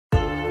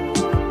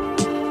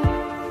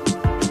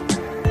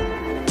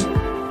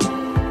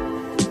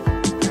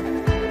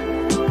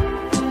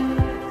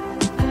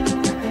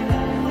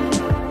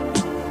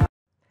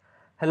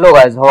Hello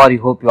guys, how are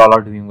you? Hope you all are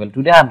doing well.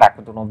 Today I am back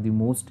with one of the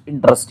most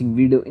interesting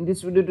video. In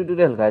this video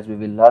tutorial guys, we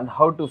will learn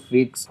how to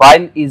fix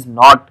file is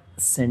not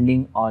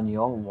sending on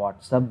your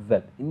WhatsApp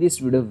web. In this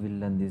video we will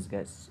learn this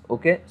guys.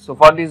 Okay, so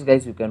for this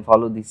guys you can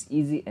follow these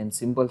easy and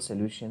simple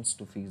solutions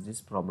to fix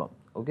this problem.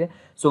 Okay,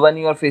 so when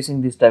you are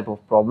facing this type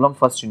of problem,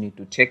 first you need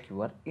to check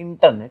your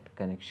internet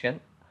connection.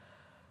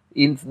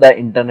 If the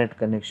internet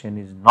connection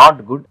is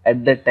not good,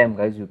 at that time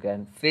guys you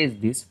can face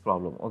this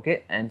problem.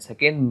 Okay, and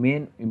second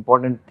main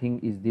important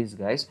thing is this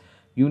guys,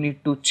 you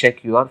need to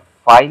check your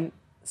file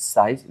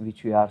size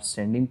which you are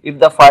sending. If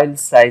the file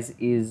size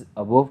is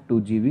above 2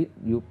 GB,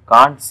 you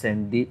can't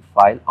send the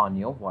file on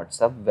your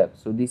WhatsApp web.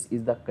 So this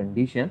is the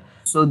condition.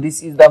 So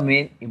this is the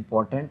main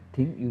important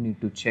thing, you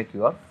need to check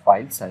your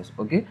file size.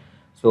 Okay,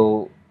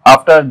 so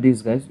after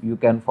this guys you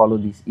can follow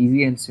these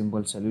easy and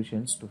simple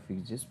solutions to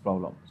fix this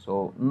problem.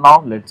 So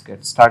now let's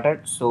get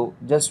started. So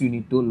just you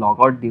need to log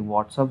out the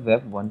WhatsApp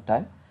web one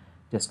time.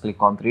 Just click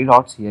on three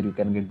dots. Here you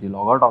can get the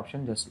logout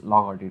option. Just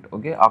log out it.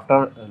 Okay,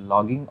 after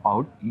logging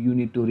out you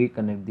need to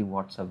reconnect the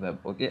WhatsApp web.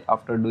 Okay,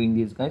 after doing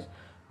this guys,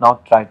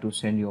 now try to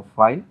send your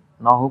file.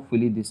 Now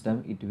hopefully this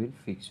time it will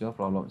fix your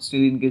problem.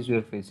 Still in case you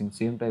are facing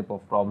same type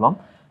of problem,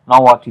 now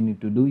what you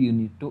need to do, you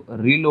need to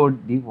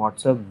reload the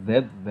WhatsApp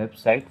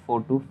website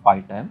 4 to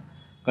 5 times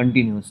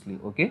continuously.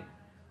 Okay,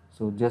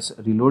 so just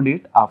reload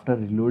it. After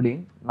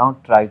reloading, now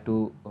try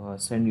to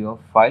send your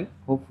file.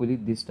 Hopefully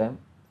this time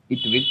it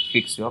will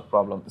fix your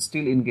problem.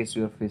 Still in case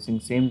you are facing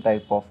same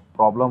type of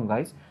problem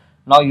guys,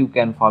 now you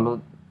can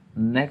follow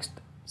next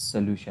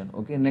solution.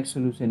 Okay, next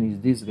solution is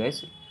this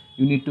guys,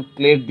 you need to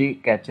clear the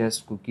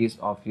caches cookies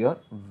of your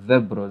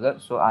web browser.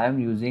 So I am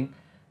using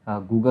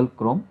Google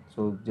Chrome.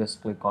 So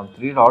just click on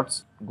three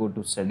dots, go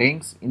to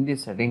settings. In the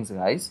settings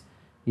guys,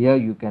 here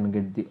you can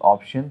get the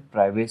option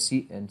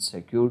privacy and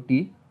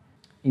security.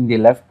 In the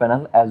left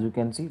panel, as you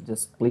can see,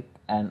 just click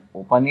and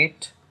open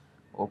it.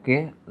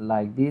 Okay,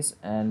 like this,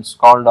 and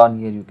scroll down.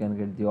 Here you can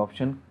get the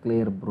option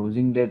clear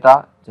browsing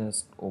data.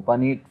 Just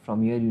open it.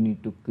 From here you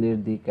need to clear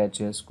the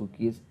caches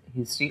cookies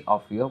history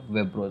of your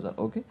web browser.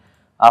 Okay,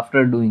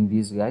 after doing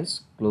this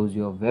guys, close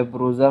your web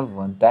browser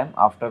one time.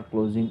 After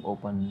closing,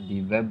 open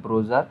the web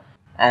browser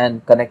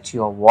and connect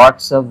your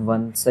WhatsApp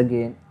once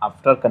again.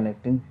 After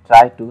connecting,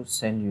 try to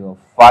send your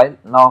file.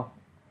 Now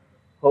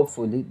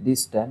hopefully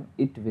this time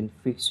it will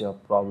fix your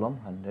problem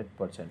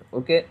 100%.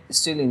 Okay,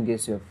 still in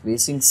case you are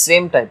facing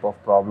same type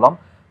of problem,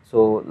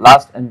 so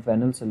last and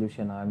final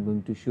solution I am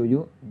going to show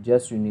you.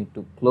 Just you need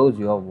to close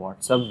your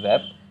WhatsApp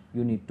web.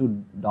 You need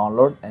to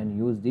download and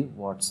use the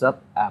WhatsApp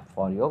app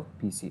for your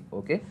PC.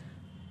 Okay,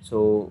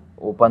 so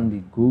open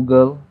the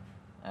Google,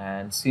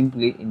 and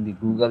simply in the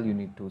Google you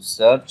need to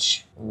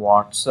search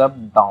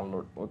WhatsApp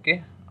download.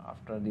 Okay,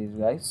 after this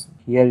guys,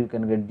 here you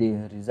can get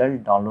the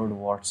result, download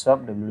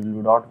WhatsApp,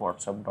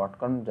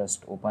 www.whatsapp.com.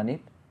 just open it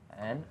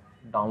and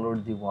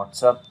download the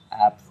WhatsApp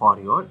app for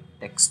your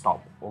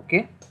desktop.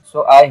 Okay,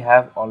 so I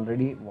have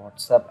already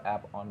WhatsApp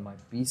app on my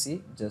PC.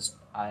 Just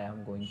I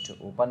am going to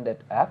open that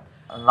app.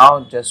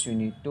 Now just you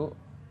need to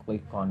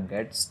click on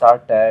get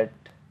started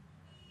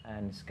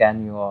and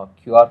scan your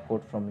QR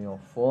code from your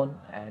phone,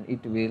 and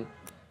it will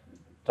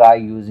try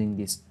using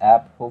this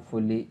app.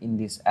 Hopefully in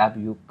this app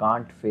you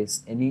can't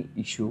face any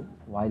issue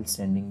while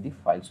sending the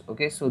files.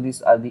 Okay, so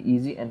these are the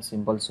easy and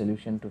simple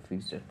solution to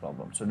fix that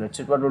problem. So that's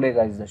it for today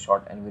guys, the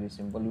short and very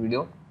simple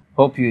video.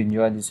 Hope you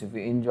enjoy this. If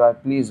you enjoy,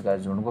 please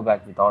guys don't go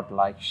back without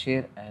like,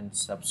 share and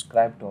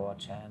subscribe to our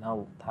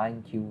channel.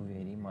 Thank you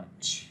very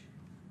much.